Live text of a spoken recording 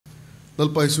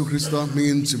Lalpai su Krista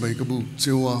mingin si bai kabu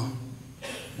cewa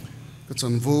ka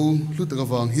chan vo lu ta ka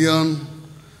wang hian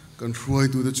kan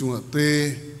hruai tu da chunga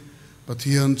te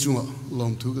pathian chunga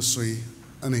lom thu ka soi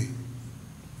ani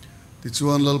ti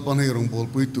chuan lalpan hei rong bol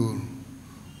pui tur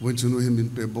wen chunu hin min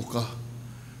pe boka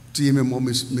team mo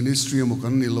ministry mo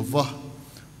kan ni lova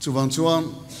chuan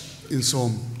in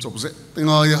som chop ze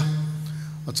tengaya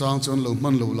achang chon lo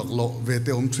man lo lak lo ve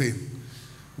te om train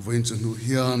wen chunu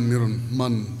hian miron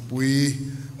man pui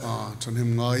chan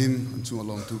hem ngain chunga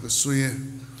lom thu ka soi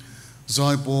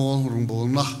zai pol rong bol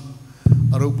na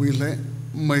aro pui le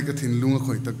mai ka thin lunga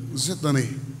khoi tak zetani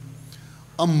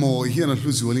ammo hian a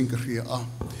hlu zualing ka hria a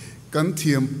kan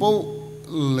thiam po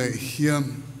le hian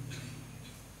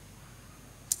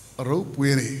aro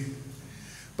pui ni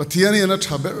Pathianni ana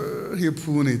thaber hi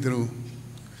phu nei tru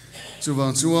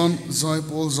chuan zai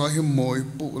pol zai hi moi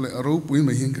pu le aro pui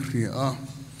mai hin ka hria a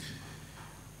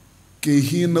ke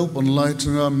hi no pan lai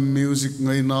changa music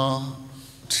ngai na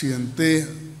thian te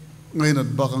ngai nat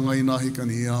baka ngai na hi kan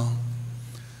hiya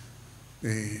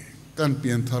kan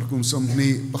pian thar kum som ni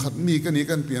pakhat mi kan ni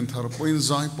kan pian thar point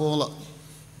zai pola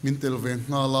min tel ve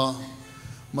ngala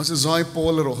ma se zai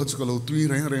pol ro kha chukalo tui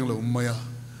reng lo maya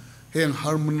heng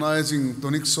harmonizing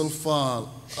tonic solfa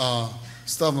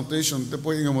staff notation te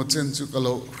poi ngamo chen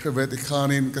chukalo khrevet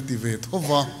khanin kative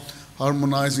thova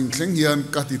harmonizing thleng hian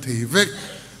kati thei vek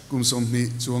kum som ni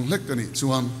chuang lek kani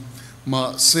chuan ma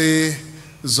se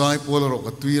zai pol ro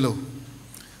ka tuilo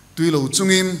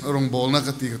chungin rong bol na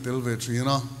ka ti ka tel ve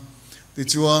trina ti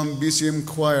chuan BCM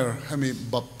choir hami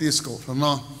baptist ko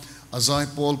thana azai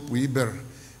pol puiber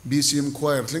BCM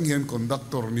choir thleng hian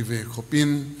conductor ni ve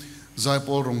khopin zai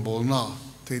pol rong bol na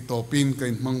thei topin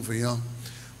kain mang veya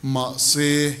ma se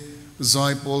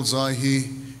zai pol zai hi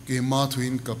ke ma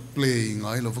thuin ka play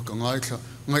ngai lo ka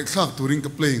ngai thlak turing ka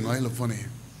play ngai lo fani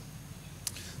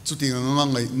chuti nga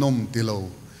ngai nom tilo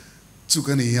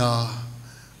chukaniya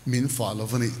min fa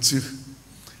lovani chu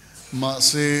ma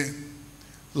se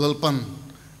lalpan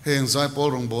heng zai pol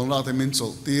rong bol na te min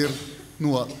chol tir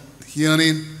nuwa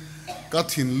hianin ka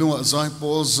thin lunga zai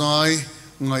pol zai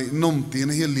ngai nom tin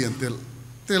hi lian tel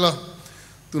tela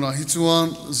tuna hi chuan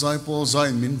zai pol zai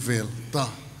min vel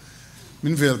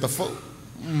ta fo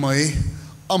mai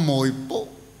amoi po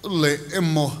le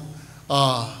emmo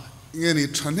ngeni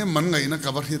thane man ngai na ka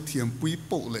bar hi thiam pui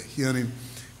po le hianin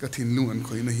ka thin lung an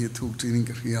khoi na hi thuk training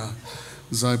ka ria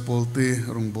zai pol te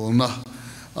rong bol na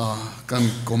kan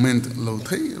comment lo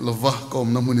thei lova kom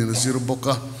na munin zero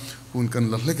boka hun kan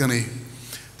la hlekani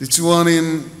ti chuanin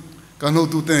kan ho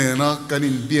tu te na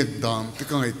kanin biek dam te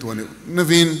ka ngai tuani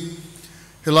navin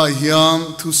helai hiam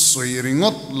thu soi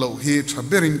ringot lo hi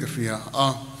thaberin ka ria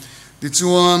ti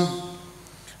chuan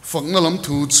fakna lam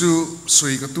thu chu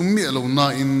soi ka tummi lo na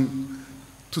in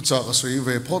thu cha ka soi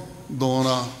ve phot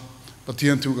dona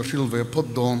pathian thu ka hril ve phot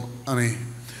don ani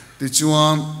ti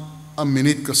chuan a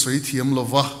minute ka soi thiam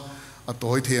lova a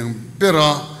toy theng bera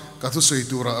ka thu soi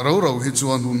tura ro hi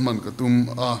chuan hun man ka tum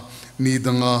ni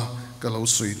danga ka lo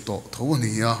soi to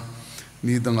thawani ya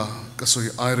ni danga ka soi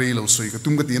ai re lo soi ka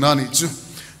tum ka tina ni chu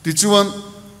ti chuan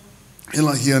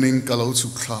hela hianin ka lo chu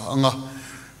khla anga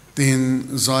tin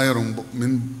zai rong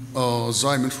min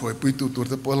zai min foi pui tu tur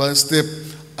te pola step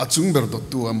achung ber dot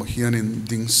tu am hianin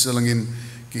ding selangin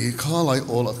ki khalai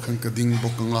all a khan ka ding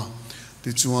bokanga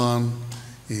ti chuan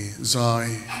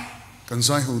zai kan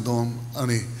zai hu dom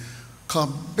ani kha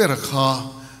ber kha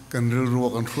kan ril ro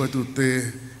kan khoi tu te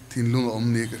thin lung om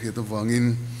ne ka heta wangin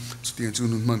chutian chu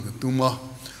nun man ka tuma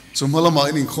chumhalama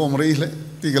in Inkhawm rei hle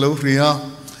ti galo ria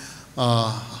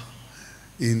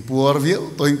in puar viau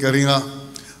toin karinga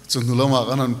chunulama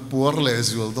kanan puar le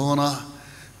zual dona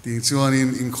ting chuan in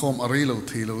Inkhawm arei lo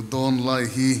thilo don lai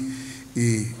hi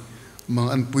mang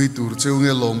an pui tur cheu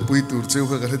nge lom pui tur cheu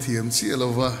ka ka thiam chi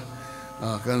alova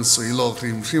kan soi lok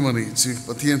rim hrimani chi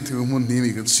pathian thu mun ni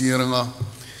mi kan siranga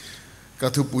ka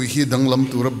thu pui hi danglam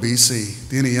tur be sei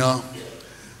tinia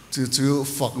chu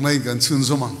fak nai kan chun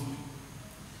zomang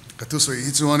ka thu soi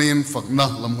hi chuan in fak na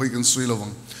lam hoi kan sui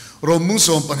lowang romung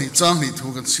som pani chang ni thu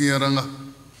kan siranga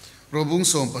robung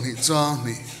som pani chang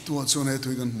ni tu chuan he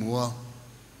thui kan muwa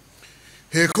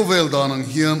he khovel danang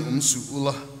hian su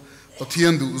ula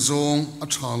pathian du zong a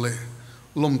thale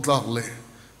lom tlak le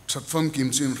thatfam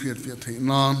kim chin riat fiat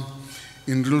theinan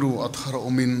in rilu athara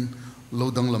omin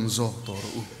lodang lam zok tor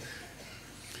u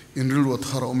in rilu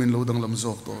athara omin lodang lam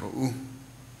zok tor u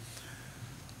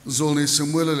zolni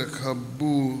samuel le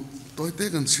khabu toite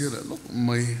kan sira lok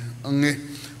mai ange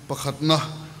pakhatna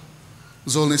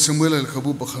zolni samuel le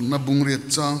khabu pakhatna bungriat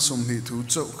chang somni thu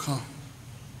chau kha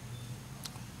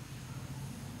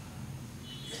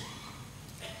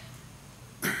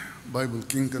Bible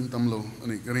King kan tamlo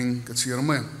ani ring ka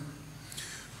chirma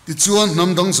ti chuan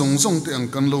nam dang zong zong te ang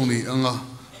kan lo ni anga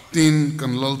tin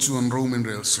kan lal chuan roman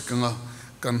rail sakanga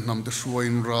kan nam te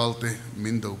suain ralte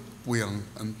min do puyang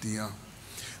antia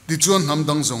ti chuan nam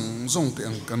dang zong zong te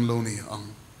ang kan lo ni ang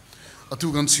atu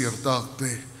kan chir tak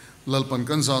te lalpan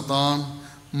kan zatan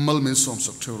mal min som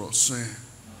sak thero se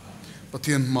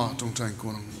pathian ma tong tang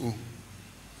ko nang u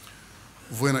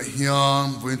voina hian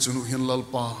voin chunu hian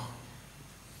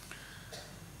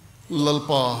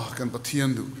lalpa kan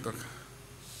pathian du tak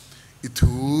itu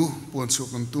puan su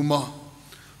kan tuma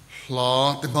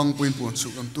hla te bang puin puan su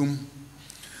kan tum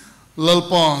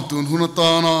lalpa tun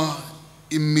hunatana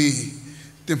immi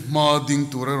te ma ding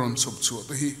tureron chop chu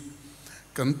te hi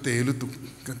kan telu tu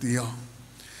kan tia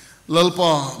lalpa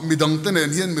midang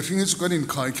tenen hian mi ringi chu kan in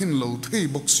khai khin lo thei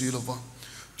bok si lova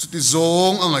chuti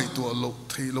zong angai tu lo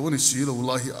thei lo ni si lo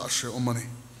la hi a she omani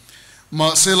ma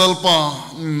se lalpa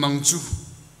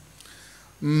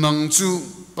nang chu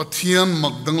pathian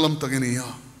magdang lam tagenia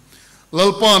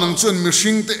lalpa nang chun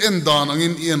mishing te en dan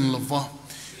angin ien lova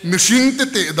mishing te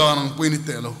te dan ang puini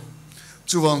te lo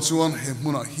chuan he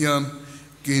muna hian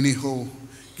keni ho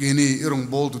keni irong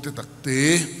bol tu te takte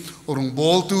orong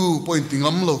bol tu pointing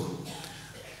am lo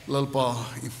lalpa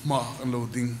ima kan lo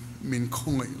ding min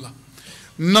khongai la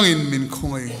nangin min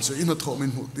khongai che ina tho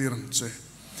min hu tirang che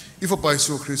ifa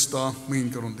paiso Krista min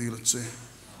karon dil che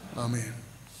amen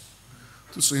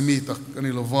tu soi mi tak kan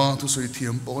ilova tu soi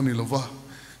thiam po kan ilova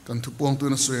kan thu pong tu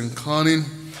na soeng khanin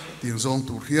tin zong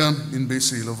tu hian in be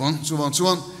sei lovang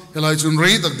chuan helai chun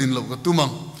rei tak din lo ka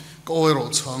tumang ka oi ro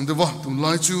chang de wa tum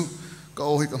lai chu ka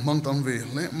oi ka mang tam ve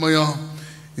le maya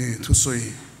tu soi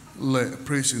le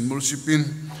praise and worshipin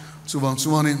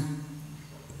chuan in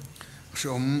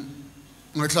shom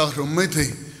ngai thla shom mai thei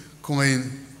khoin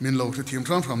min lo the thiam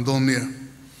thram thram don nia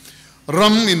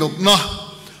ram in opna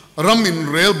ram in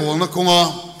rel bol na konga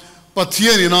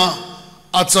Pathianni na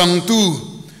achang tu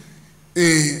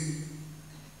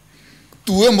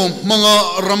tuemom manga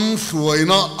ram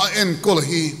suaina a en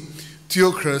kolahi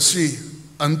theocracy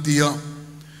antia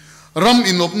ram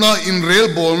inopna in rel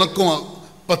bol na konga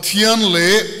pathian le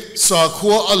sa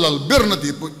khua alal berna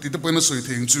ti te pena soi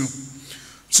theng chu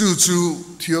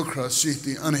theocracy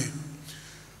ti ane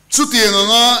chu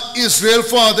tianga Israel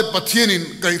fa de Pathianin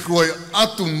kai khoi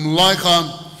atum lai khan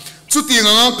chu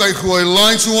tianga kai khoi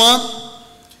lai chuan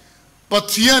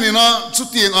Pathianni na chu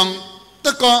tiang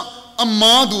taka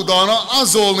amma du dana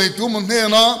azol nei tu mon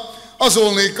hena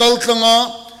azol nei kal thanga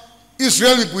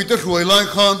Israel mi puite khoi lai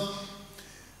khan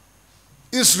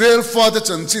Israel fa de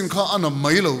chanchin kha ana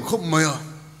mailo khop maya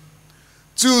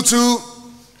chu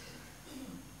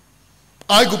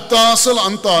ai gupta sal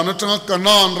anta na tanga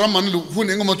kanan raman lu hun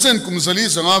engoma chen kumzali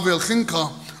zanga vel khinka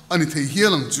ani thei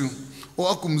hielang chu o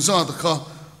akum za ta kha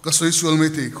ka soi sual me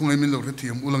te khungai min lo re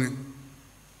thiam ulangin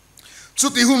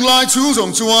chuti hun lai chu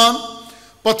zong chuan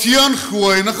pathian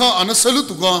khuai na kha ana salu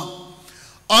tu ka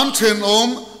an then om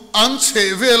an che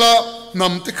vela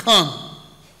nam te khan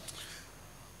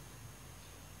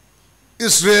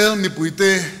Israel mi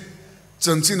puite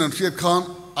chanchin an khiat khan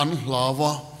an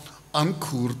hlawa an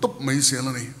khur top mai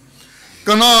selani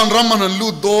kanan raman an lu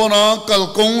dona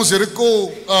kalkong zerko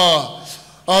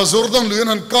Jordan luyan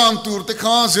han kan tur te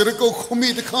khan zerko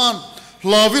khumi te khan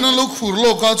lavin an lo khur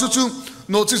lo ka chu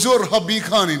no chi zor habi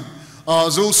khanin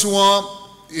Joshua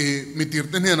mitir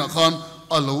ten hena khan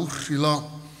alo rila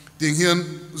ting hian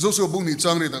Joshua bung ni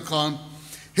chang re ta khan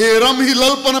he ram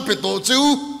hilal pana peto cheu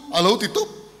alo ti top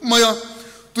maya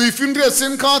tui fin re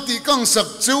sen kha ti kang sak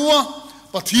chewa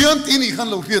Pathian tin i khan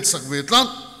lo hiat sak ve tlan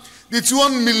di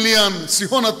chuan million si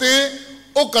honate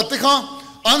o kate kha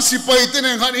an sipai ten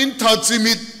han in tha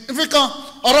chimit veka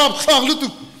arab khak lu tu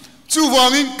chu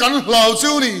wangin kan hlau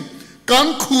cheu ni kan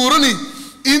khur ni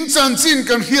in chanchin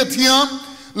kan hiat thiam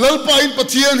lalpa in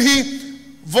Pathian hi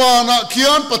wana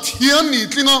khian Pathian ni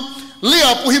tlinga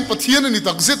lea puhin Pathian ni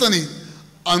takzet ani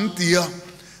antia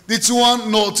di chuan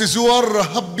no chizuar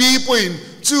habbi point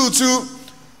chu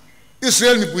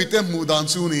Israel mi puite mudan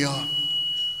chu nia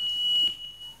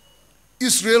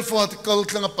Israel fatikal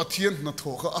tlanga Pathian na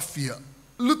thoka afia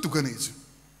lutukani chu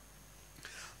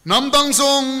namdang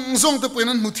zong te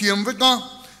penan muthiam veka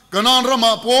kanan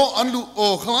rama po anlu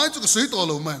o khalai chu sui to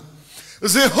lo ma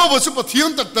Jehovah chu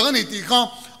Pathian tak takani ti kha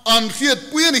an khiat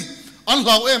puini an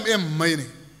lau em mai ni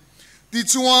ti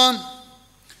chuan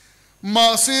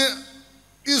ma se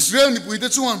Israel mi puite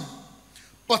chuan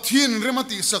Pathian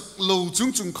remati sak lo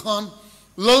chung khan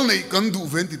lal nei kan du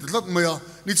ven ti tlat maya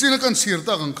ni china kan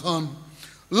sirta kan khan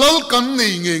lal kan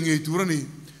nei nge turani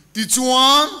ti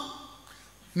chuan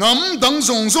nam dang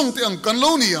zong te ang kan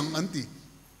lo ni ang anti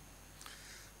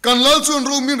kan lal chuan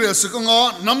romin re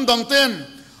sakanga namdang ten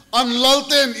an lal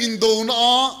ten indo na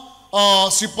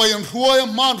sipai an huai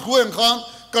man huai khan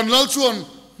kan lal chuan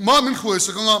ma min huai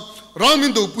sakanga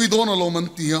ramin do pui don alo man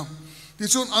tia ti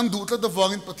chuan an du tla da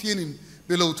wangin pathianin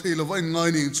belo theilo wa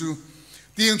ngai ni chu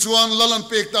tiang chuan lalan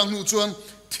pek tang nu chuan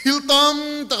thil tam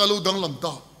takalo dang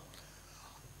lamta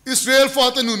Israel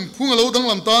fata nun phungalo dang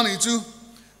lamta ni chu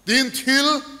din thil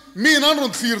mi nan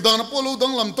ron thlir dan polo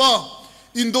dang lamta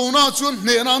indona chuan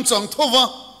ne nan chang thova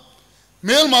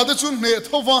mel ma da chuan ne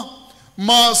thova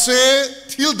ma se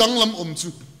thil dang lam chu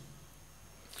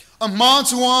amma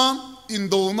chuan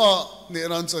indona ne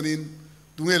nan chanin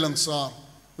dungelang sa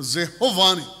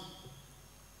Jehovani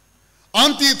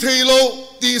anti theilo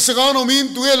ti sagano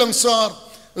min dungelang sa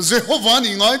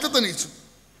Jehovani ngai ta tani chu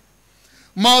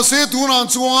ma se tunan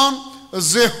chuan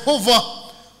Jehovah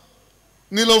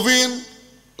nilovin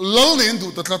lalnin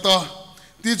du tatlata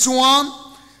ti chuan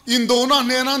indona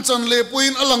nenan chan le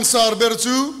puin alangsar ber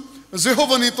chu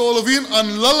Jehovah ni tolovin an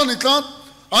lalani tlat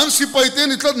an sipaite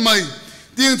ni tlat mai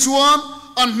tiang chuan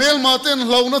an mel maten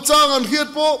launa chang an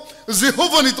hiat po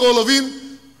Jehovah ni tolovin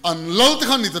an lalte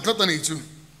khan ni tatlatani chu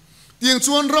tiang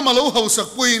chuan ramalo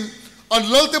hausak puin an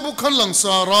lalte bu khan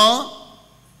langsara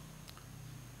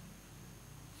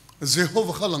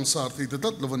Jehovah khalang sar thi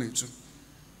tatat lovani chu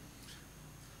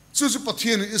chu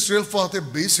Pathianni Israel fate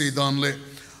base dan le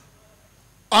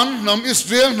an nam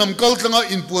Israel nam kal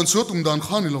tlanga in puan so tung dan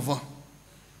khani lova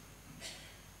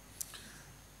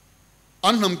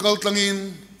an nam kal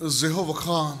tlangin Jehovah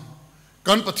khan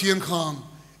kan Pathian khan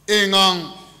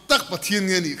engang tak Pathian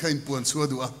nge ni khain puan so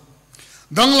dua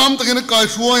dang lam takin kai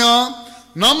suaya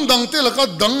nam dang te laka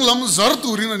dang lam zar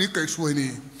turin ani kai suai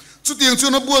ni chu tiang chu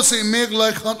na bua se mek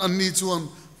lai khan an ni chuan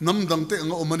nam dang te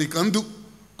anga omani kan du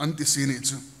an ti sini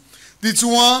chu ti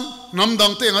chuan nam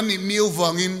dang te an ni miu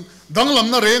wangin dang lam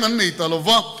na reng an nei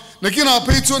talova nakina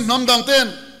phei chuan nam dang ten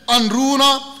an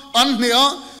runa an hnia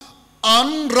an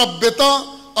rabbeta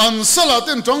an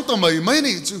salaten tong to mai mai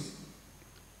ni chu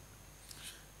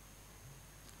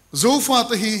zo fa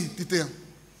ta hi ti te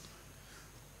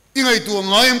ingai tu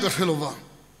ngaim ka thelova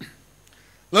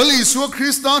lali su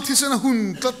Krista thisena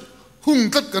hung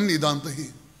tat kan ni dan ta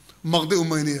hi magde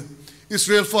umai ni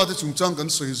Israel fa te chungchang kan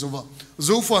soi zowa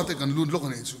zo fa te kan lun lok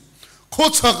ani chu kho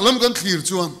chak lam kan thlir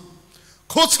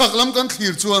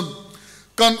chuan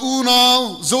kan u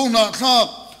naw zo na thak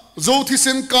zo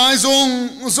thisen kai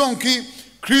zong ki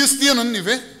Christian an ni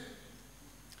ve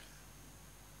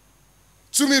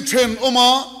chumi thren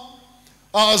oma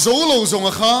a zo lo zong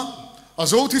a kha a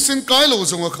zo thisen kai lo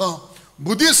zong a kha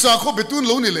Buddhist sa kho betun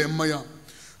lo ni le maya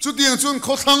chu tiang chun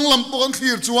kho thang lam po kan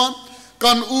thlir chuan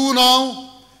kan u naw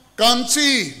kan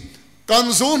chi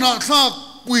kan zo na thak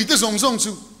pui te zong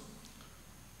chu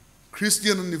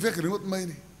Christian ni vek ringot mai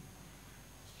ni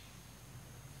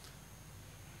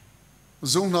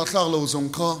zong na thak lo zong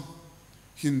kha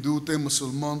Hindu te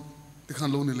Musulman te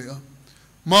khan lo ni le a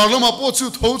marlo ma po chu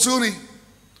tho chu ni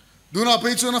duna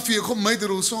pe chu na fi kho mai de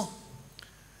ro so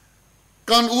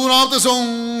kan u naw te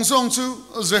zong chu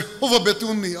Jehovah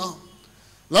betun ni a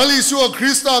lali su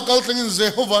Krista kal tlengin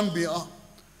Jehovah bi a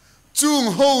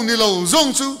chung ho ni lo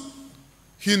zong chu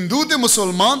Hindu te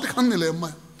Musulman te khan ni le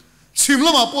mai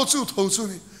chimla ma po chu tho chu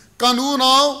ni kan u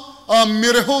naw a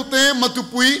mire ho te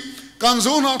matupui kan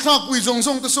zo na thak pui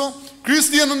zong te so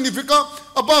Christian ni fika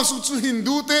apa su chu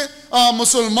Hindu te a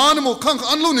Musulman mo khang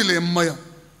an lo ni le mai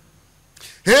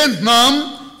hen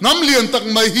nam lian tak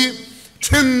mai hi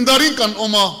thendarin kan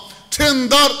oma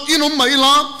thendar inom mai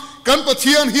la kan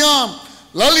Pathian hiam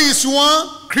lali suwa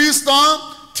Krista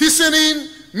thisenin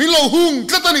milo hung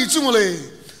katani chungole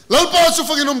lalpa su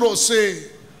faginom ro se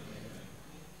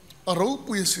aro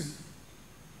puisin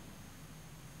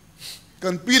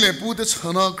kan pile pu te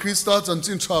chana Krista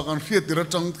chanchin tha kan hiat dira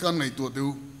chang kan nei to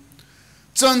deu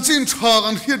chanchin tha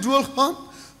kan hiat dual khan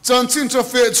chanchin tra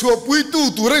fe chu pui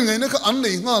tu re ngai na ka an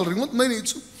nei ngal ringot mai ni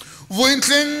chu voin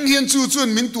thleng hian chu chuan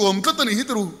min tuam katani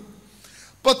hitru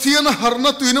Pathian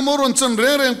harna tuina moron chan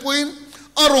reng poin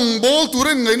arong bol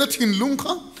turen ngai na thin lung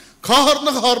kha har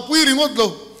na har pui ringot lo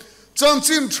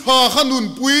chanchin tha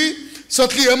khanun pui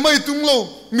satli amai tung lo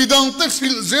midang tak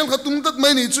sil zel kha tung tak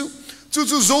mai ni chu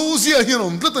zo zia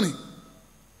hianom tlatani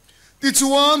ti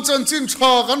chuan chanchin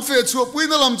tha kan fe chu pui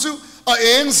na lam chu a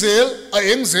eng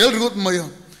zel ringot maya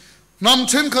nam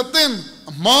then khaten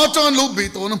ma tan lo be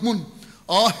to na mun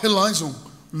a helai zong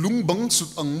lung bang sut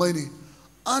ang mai ni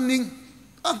aning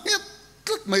a het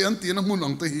tlat mai an ti na mun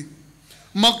ang te hi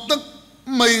maktak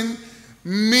mai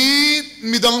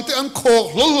midang te an khok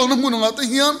lo na mun nga te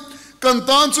hian kan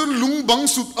tan chun lung bang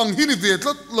sut ang hi ni ve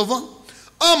tlat lova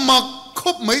a mak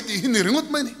khop mai ti hi ni ringot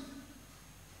mai ni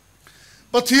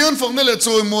Pathian phang ne le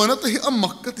choi mo na te hi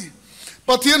amak ka ti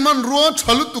Pathian man ruwa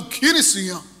thalu tu khini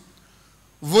siya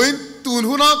voin tun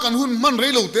huna kan hun man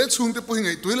rei lo te chung te po hi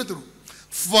ngai toilet ru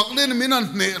fak len minan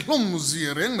ne hlom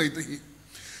zia reng mai te hi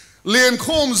len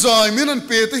khom zai minan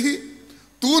pe te hi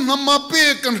tun hamma pe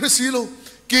kan resilo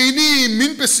ke ni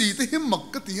min pe si te hi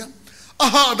mak ka ti ya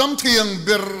aha dam thiang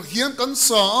ber hian kan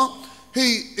sa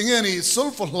hei engeni sol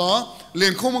fala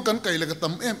len khom kan kai le ka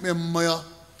tam em maya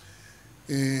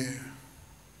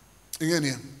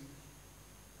engeni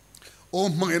o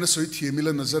mang ena soi thie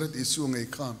mila nazaret isu ngai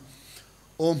khan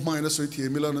o mang ena soi thie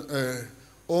mila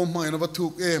o mang ena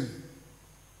bathuk em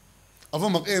ava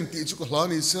mak em ti chu ka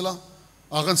hlani sela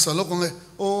agan salok nge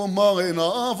o mang ena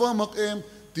ava mak em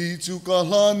ti chu ka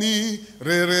hlani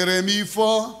re mi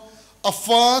fa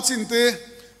afa chinte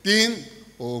ting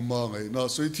o mang ena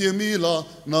soi thie mila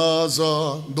naza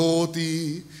do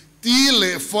ti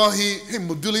le fa hi he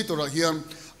modulator hian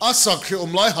asak he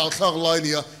omlai ha thak lai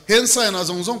nia hen sai na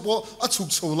zong po a chuk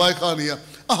chho lai kha nia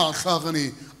a ha kha ka ni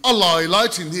a lai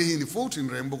thin hi ni fo thin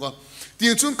rem boka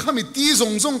ti chun khami ti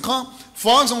zong kha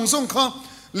fa zong kha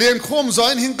len khom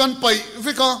zain hin kan pai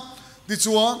veka ti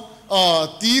chuan a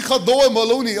ti kha do mo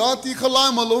lo ni a ti kha lai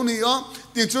mo lo ni a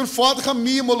ti chun fa kha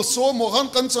mi mo so mo han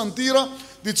kan chan tira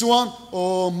ti chuan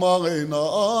o ma ngai na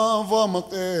va ma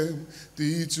em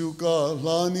ti chu ka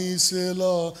lani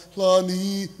sela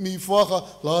lani mi fa kha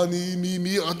lani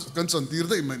mi kan chan tir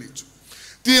dei mani chu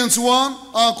tian chuan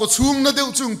a ko chung na deu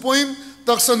chung point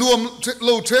tak sanuam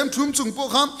lo them thum chung po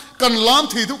kham kan lam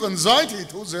thi thu kan zai thi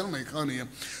thu zel mai khani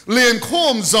len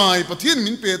khom zai pathian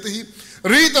min pe te hi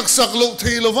ri tak sak lo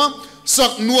thei lova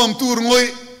sak nuam tur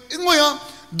ngoya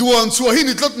duan chu hi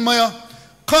ni tlat maya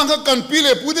khang kha kan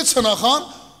pile pude chana khan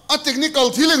a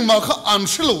technical thiling ma kha an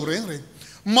shilo reng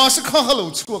mas kha halo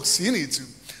chuak sini chu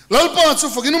lalpa chu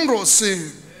faginum ro se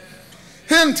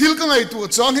hen thil ka ngai tu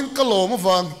chang hin kalom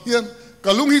wang hian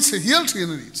kalung hi che hial thin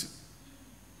ni chu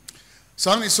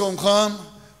sang isom khan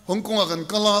hong kong kan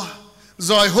kala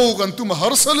zai ho kan tu ma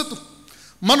har sal tu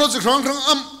mano che rang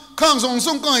am khang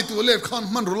zong kai tu le khan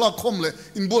man ru la khom le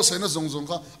in bo sai na zong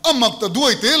kha amak ta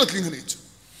duai te la tling ni chu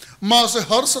ma se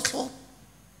har sa tho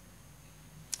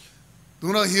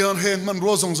tuna hian hen man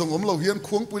ro zong om lo hian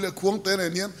khuang pui le khuang te ne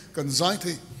nian kan zai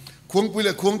the khuang pui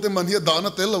le khuang te man hi da na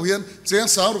te lo hian cheng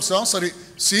sa ru sa sari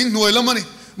sing nuai la mani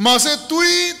ma se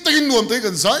tui tin nuam te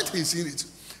kan zai the si ni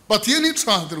Pathianni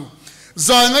tra dru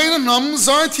zai ngai na nam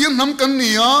zai thiam nam kan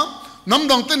nia nam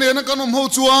dang te ne na kan ho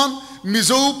chuan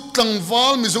mizo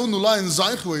tlangwal mizo nula in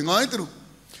zai khoi ngai dru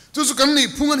chu kan ni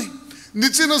phung ani ni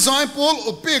china zai pol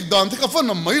opek dan te ka fan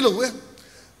na mai lo we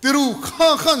tiru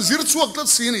khan zir chuak tat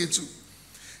si ni chu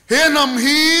he nam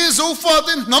hi zo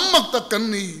fatin namak tak kan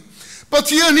ni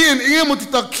Pathianni en engemoti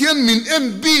tak khian min en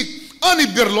big ani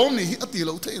berlom ni ati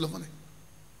lo thei lo mane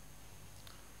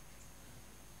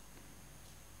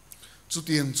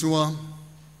chutien chuan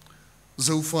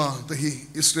zo fa te hi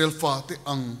Israel fa te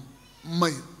ang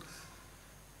mai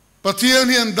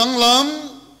Pathianni en danglam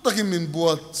takin min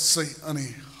buat sei ani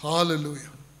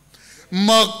hallelujah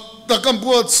mak takam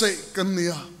buat sei kan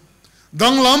nia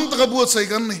danglam takam buat sei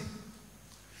kan ni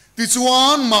ti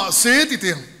chuan ma se ti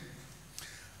te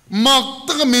mak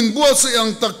taka min buat se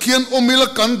ang takhian omila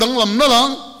kan danglam na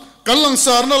lang kan lang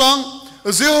sar na lang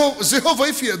zeho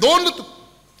vai fi don tu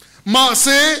ma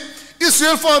se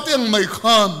Israel fa te ang mai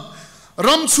khan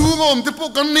ram chung om te po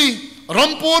kan ni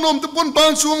ram pon om te pon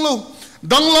ban chung lo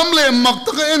danglam le mak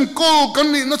taka en ko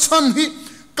kan ni na chan hi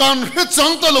kan he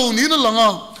chang ta lo ni na langa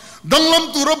danglam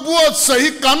tu ra buat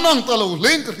sai kan nang ta lo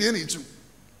len ka ni chu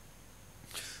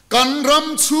kan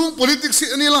ram chung politics si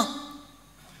anila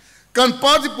kan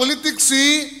party politics si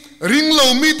ring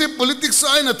lo mi te politics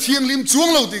ai na thian lim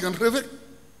chuang lo ti kan revek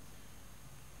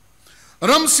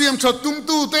ram siam tha tum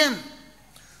tu ten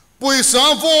poisa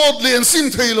vot len sim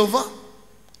thei lo wa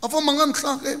afa mangan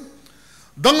thak em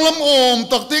danglam om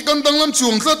takte kan danglam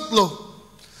chuang tlat lo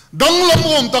danglam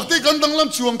om takte kan danglam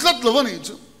chuang tlat lo ni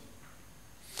chu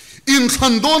in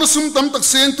khan don sum tam tak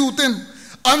sen tu ten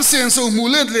an sen so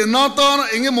mulet le na ta na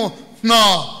engemo na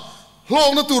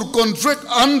hlong na tur contract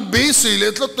an base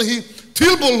le tlat hi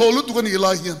thil bol lo lu tu kan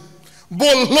ila hian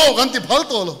bol lo kan ti phal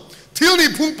to lo thil ni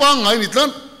phung pa ngai ni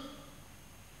tlan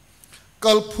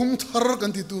kal phung thar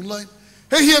kan ti tu lai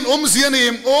he hian om zian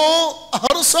em o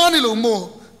har sani lo mo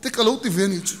te kalo ti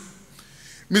veni chu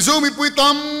mizomi pui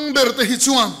tam ber te hi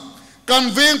chuan kan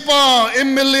veng pa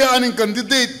MLA anin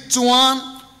candidate chuan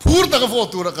phur ta ka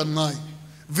vote ra kan ngai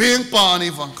veng pa ni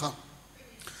wang kha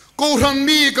ko ran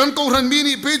mi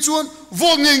ni pe chuan vo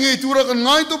nge tu ra kan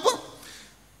ngai to pa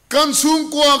kan sung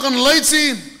kwa kan lai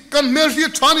chin kan mer hi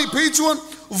thani pe chuan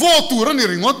vo tu ra ni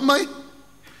ringot mai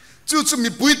chu mi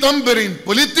pui tam berin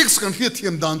politics kan hi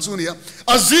thiam dan chu nia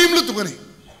azim lu tu kani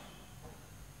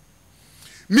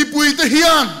mi pui te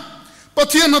hian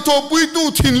pathian na tho pui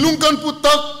tu thin lung kan pu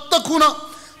tak takhuna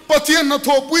pathian na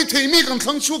tho pui thei mi kan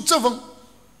thlang chuk chawang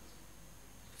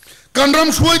kan ram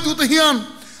shuai tu te hian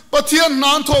pathian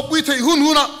nan tho pui thei hun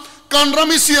huna kan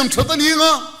ram siam thatani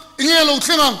nga inge lo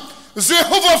thlengang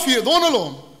Jehovah fi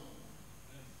donalom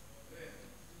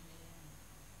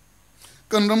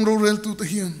kan ram ro rel tu te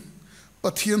hian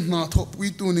pathian na tho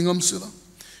pui tu ningam sila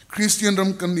Christian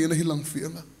ram kan ni na hilang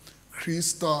fianga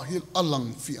Christa hil alang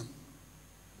fiang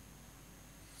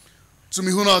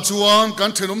chumi huna chuan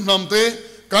kan thenum namte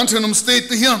kan thenum state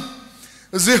te hian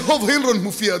Jehovah hil ron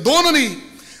mufia donani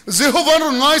Jehovah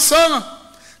ron ngai sanga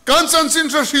kan chan sin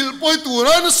tra hil poi tu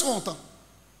ra na sota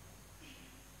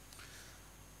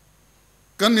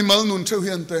kan ni mal nun theu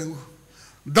hian te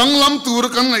danglam tur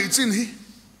kan ngai chin hi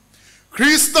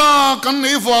Christa kan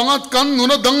nei wanga kan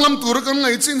nuna danglam tur kan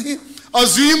ngai chin hi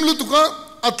azim lu tuka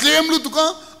atlem lu tuka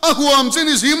ahuam chen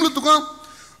izim lu tuka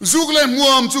zugle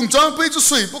muam chung chang pe chu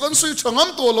sui pokan sui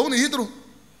changam to lo ni hitru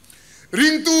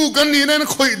ring tu kan ni nen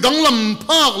khoi danglam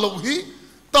phak lo hi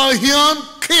ta hian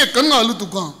khe kan nga lu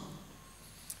tuka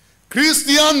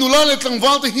Christian nula le tlang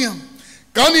wal te hian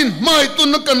kanin mai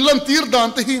tun kan lam tir dan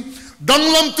te hi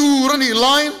danglam tur ani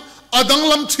line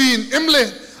adanglam thin emle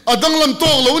adanglam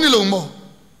to lo ni lo mo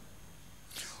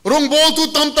rong bol tu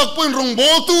tam tak point rong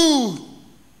bol tu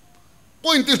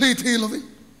point te le the lo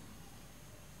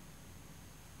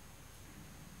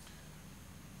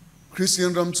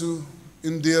Christian ram chu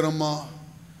India rama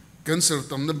cancer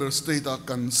tam number state a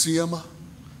kan siama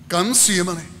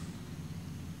ne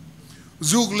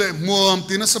zugle muam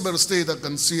tina saber state a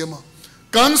kan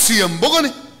siam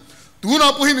bogani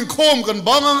tuna po hin Inkhawm kan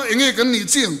banga enge kan ni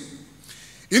chiang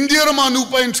India rama nu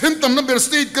pa in then tam number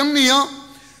state kan nia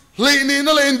le ni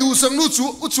na le ndu sang nu chu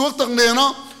uchuak tak ne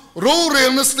na ro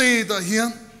rel na state a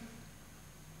hian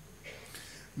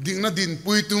ding na din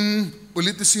puitum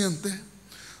politician te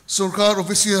Sarkar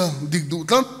official digdu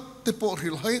tan te por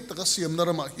hil hai taka siam na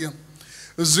rama hiam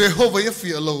Jehovah ya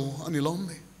fi alo ani lom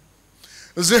ne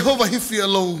Jehovah hi fi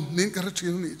alo nin kar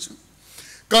thin ni chu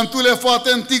kan tu le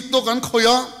faten TikTok an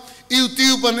khoya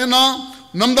YouTube an na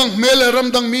namdang mele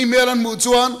ramdang mi melan mu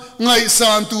chuan ngai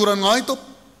san turan ngai top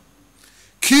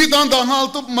khi dan dan hal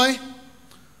top mai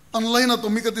online to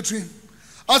mi ka ti thin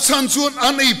a chan chuan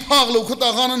an ei phak lo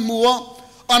khata ganan muwa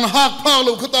an hak phak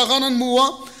lo khata ganan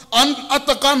muwa an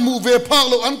atakan mu ve phak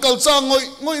lo an kalcha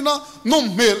ngoi na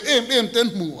nom mel em ten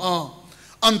mu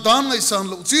an tan ngai san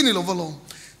lo chini lo valo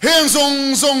heng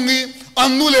zong ni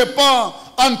an nu le pa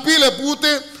an pi le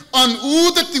pute an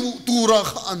u te tura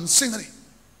an singari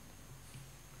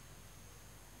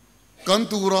kan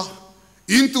tura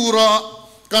in tura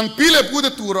kan pi le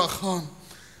pute tura khan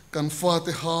kan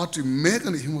fate ha ti me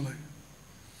kan himulai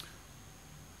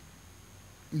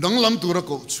danglam tura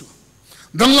ko chu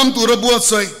danglam tura buat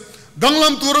sai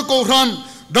danglam tura ko ran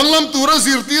danglam tura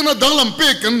zirtina danglam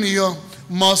pe kan nia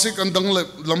masik kan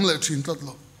danglam le thin tat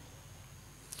lo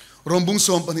rombung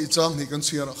som pani chang ni kan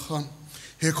siara khan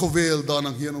he khovel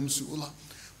danang hianom sula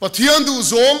pathian du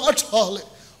zong a thale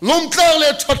lom tlang le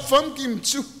that fam kim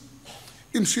chu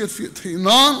in siat fi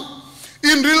thina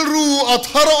in ril ru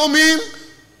athara omin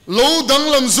lo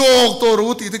danglam zok to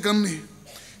ru ti kan ni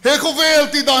he khovel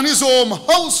ti dani zom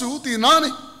hausu ti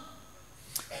nani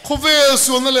khovel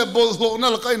suan le bol ho na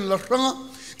la kain la ranga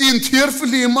in thier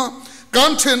filima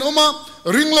kan then oma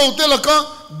ringlo te laka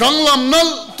danglam nal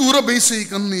tura be sei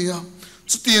kan nia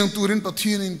chutiang turin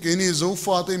pathian in keni zo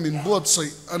fa te min bot sai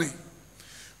ani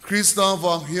Krista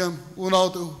wa hiam unau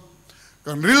tu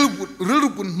kan ril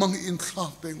pun mang in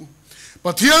thak te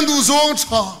pathian du zong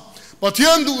cha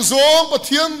pathian du zong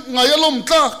pathian ngayalom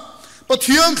ta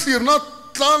pathian thirna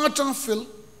tlang atang fil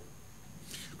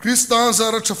Krista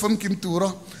zara chafam kim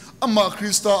tura amma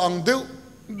Krista ang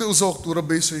deu zok tura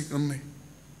be sei kan ni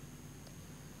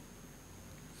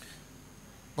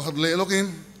Bahat le lokin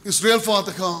Israel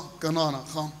fataka kanana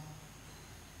khan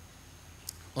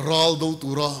ral do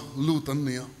tura lutan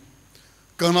nia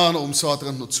kanana sat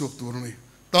kan not chuk turni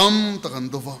tam takan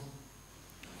dova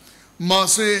ma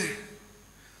se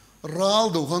ral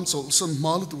do khan sol san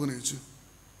mal tu ne chu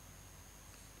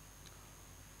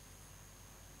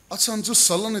achan chu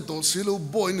salani to silo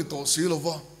boy ni to silo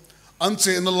va an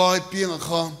che na lai piang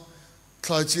kha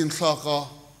thlai chin thla ka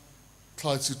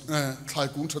thlai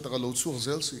kung thata ka lo chu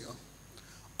zel si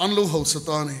an lo ho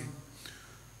satani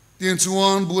tien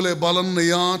chuan bule balan ne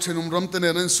ya thenum ram te ne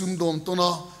ren sum dom tona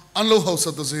an lo ho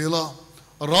sat zela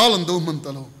ralan do man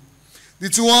talo di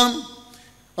chuan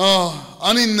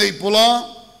anin nei pola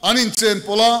anin chen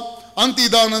pola anti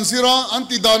danan sira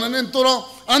anti danan entora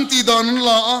anti danan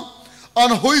la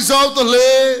an hoizau ta le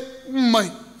mai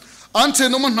an che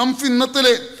no man namfin na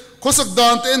tele khosak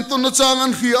dan te enton na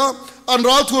changan hia an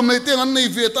ral thum nei te an nei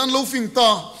ve tan lo fing ta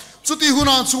chuti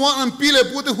huna chuwa an pile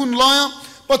pu te hun laya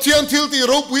pathian thil ti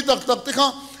ro pui tak tak te kha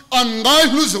an ngai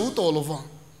hlu zo to lova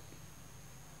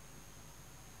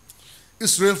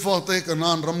Israel fa te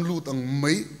kanan ram lut ang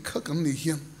mai kha kan ni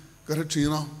hian ka re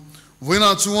thina voina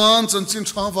chuan chan chin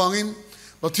tha wangin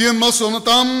pathian ma so na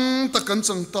tam takan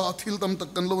chang ta thil tam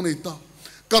takan lo nei ta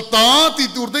ka ta ti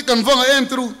tur te kan wanga em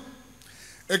tru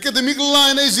academic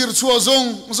line ai zir chua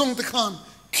zong te khan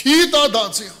khi ta da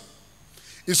che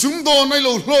isum do nai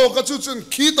lo hlo ka chu chen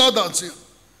khi ta da che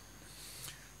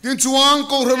tin chuang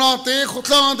ko rana te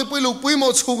khotla te pui lo pui mo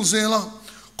chung zela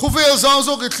khovel zao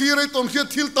zo ke thlir ai ton khia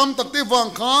thil tam tak te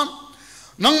wang khan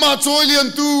nang ma choi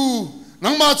lian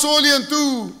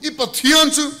tu I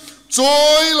pathian chu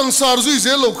choi lang sar zui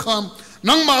zel lo khan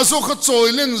nang ma zo kha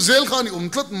choi len zel khan I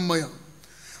tlat maya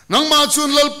nang ma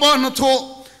chun lalpa na tho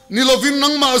nilovin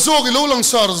nang ma zo ki lo lang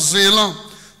sar zela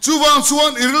chuwang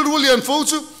chuan iril rulian fo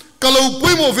chu kalau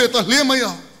pui mo ve ta hle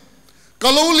maya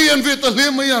kalau lian ve ta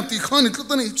hle maya ti khan I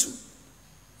tlat ni chu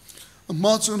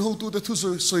ma chun ho tu te thu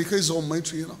soi khai zom mai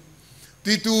thina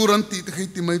ti tu ran ti te khai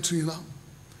ti mai thina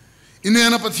ine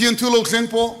na pathian thu lo thleng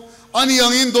po ani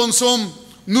ang in don som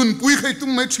nun pui khai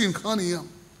tum mai thin khania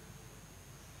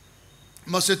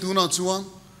ma se tu na chuan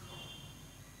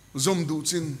zom du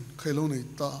chin khai lo nei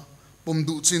ta pom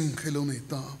du chin khai lo nei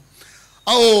ta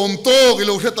a om to ki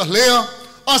lo theta hlea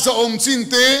asa om chin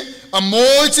te a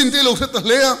moi chin te lo theta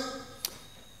hlea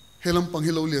helam pang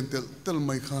hi lo lian tel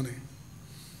mai khani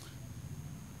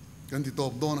kan ti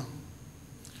top dona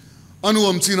anu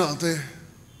om china te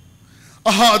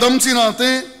a ha dam china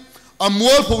te a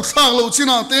mual pho thang lo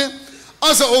china te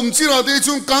asa om china te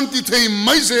chung kan ti thei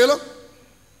mai zela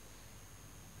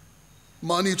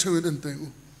mani thewin en te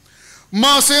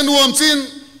ma se nuam chin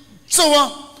chawa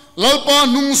lalpa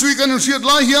nung sui kan riat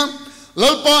lai hian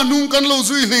lalpa nung kan lo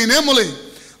zui hle ne mole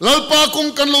lalpa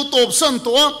kong kan lo top san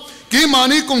to ki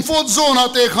mani comfort zone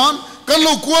ate khan kan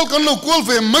lo kwal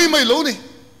ve mai lo ni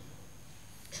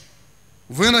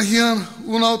vena hian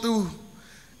unau tu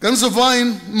kan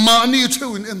zavain mani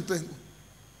thewin en te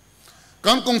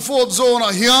kan comfort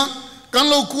zone hian kan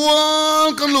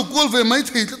lo kwal ve mai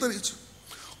thei ta ni chu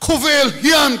khovel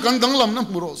hian kan danglam na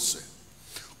murose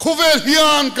khovel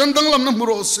hian kan danglam na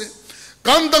murose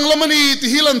kan danglamani ti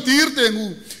hilan tir tengu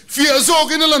fia zo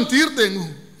kin lan tir tengu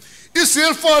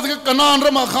Israel fa ka kanan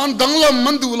rama khan danglam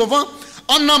mandu lova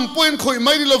annam point khoi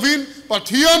mai lovin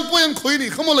pathian point khoi ni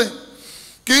khamole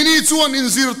kini chuan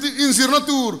inzir na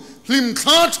tur hlim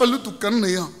kha thalu tu kan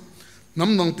neya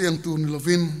namdang teng tu ni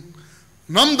lovin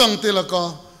namdang telaka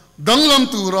danglam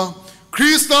tura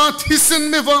Krista thisen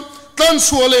meva tan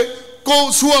suale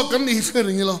ko suwa kan ni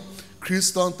feringila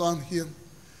Krista tan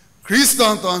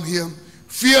hian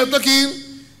fia takin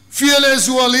fia le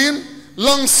zualin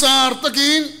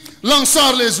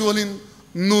langsar le zualin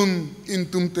nun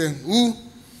intum teng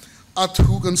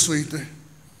athu kan soite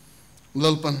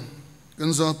lalpan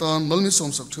kan zatan malni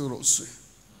som sak thuro se